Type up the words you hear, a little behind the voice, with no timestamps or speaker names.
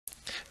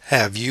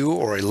Have you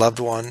or a loved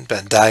one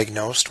been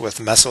diagnosed with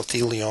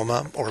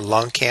mesothelioma or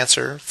lung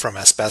cancer from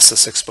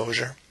asbestos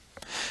exposure?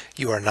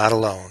 You are not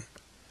alone.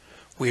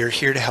 We are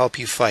here to help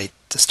you fight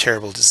this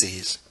terrible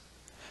disease.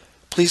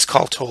 Please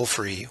call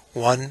toll-free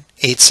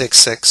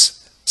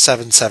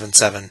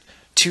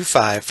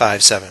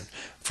 1-866-777-2557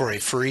 for a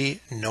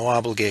free,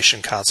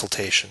 no-obligation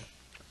consultation.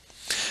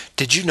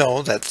 Did you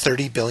know that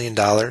 $30 billion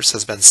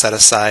has been set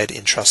aside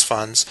in trust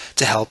funds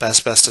to help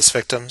asbestos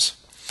victims?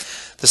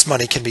 This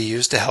money can be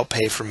used to help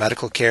pay for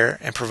medical care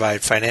and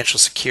provide financial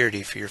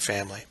security for your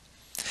family.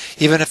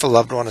 Even if a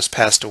loved one has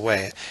passed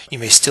away, you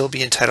may still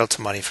be entitled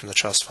to money from the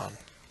trust fund.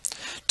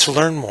 To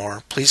learn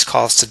more, please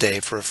call us today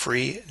for a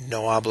free,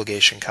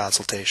 no-obligation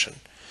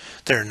consultation.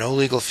 There are no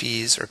legal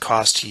fees or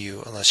costs to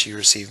you unless you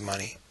receive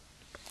money.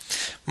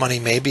 Money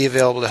may be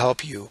available to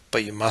help you,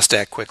 but you must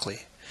act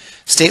quickly.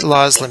 State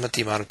laws limit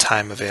the amount of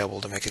time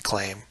available to make a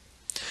claim.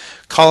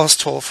 Call us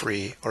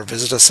toll-free or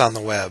visit us on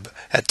the web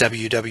at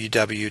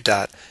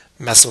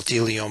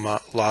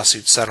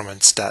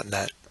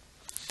www.mesotheliomalawsuitsettlements.net.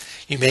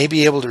 You may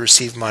be able to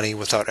receive money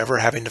without ever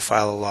having to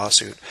file a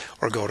lawsuit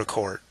or go to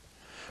court.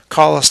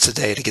 Call us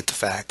today to get the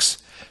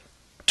facts.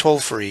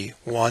 Toll-free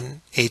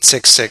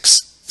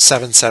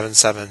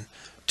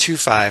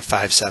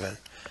 1-866-777-2557.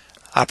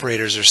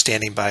 Operators are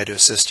standing by to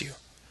assist you.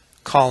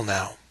 Call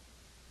now.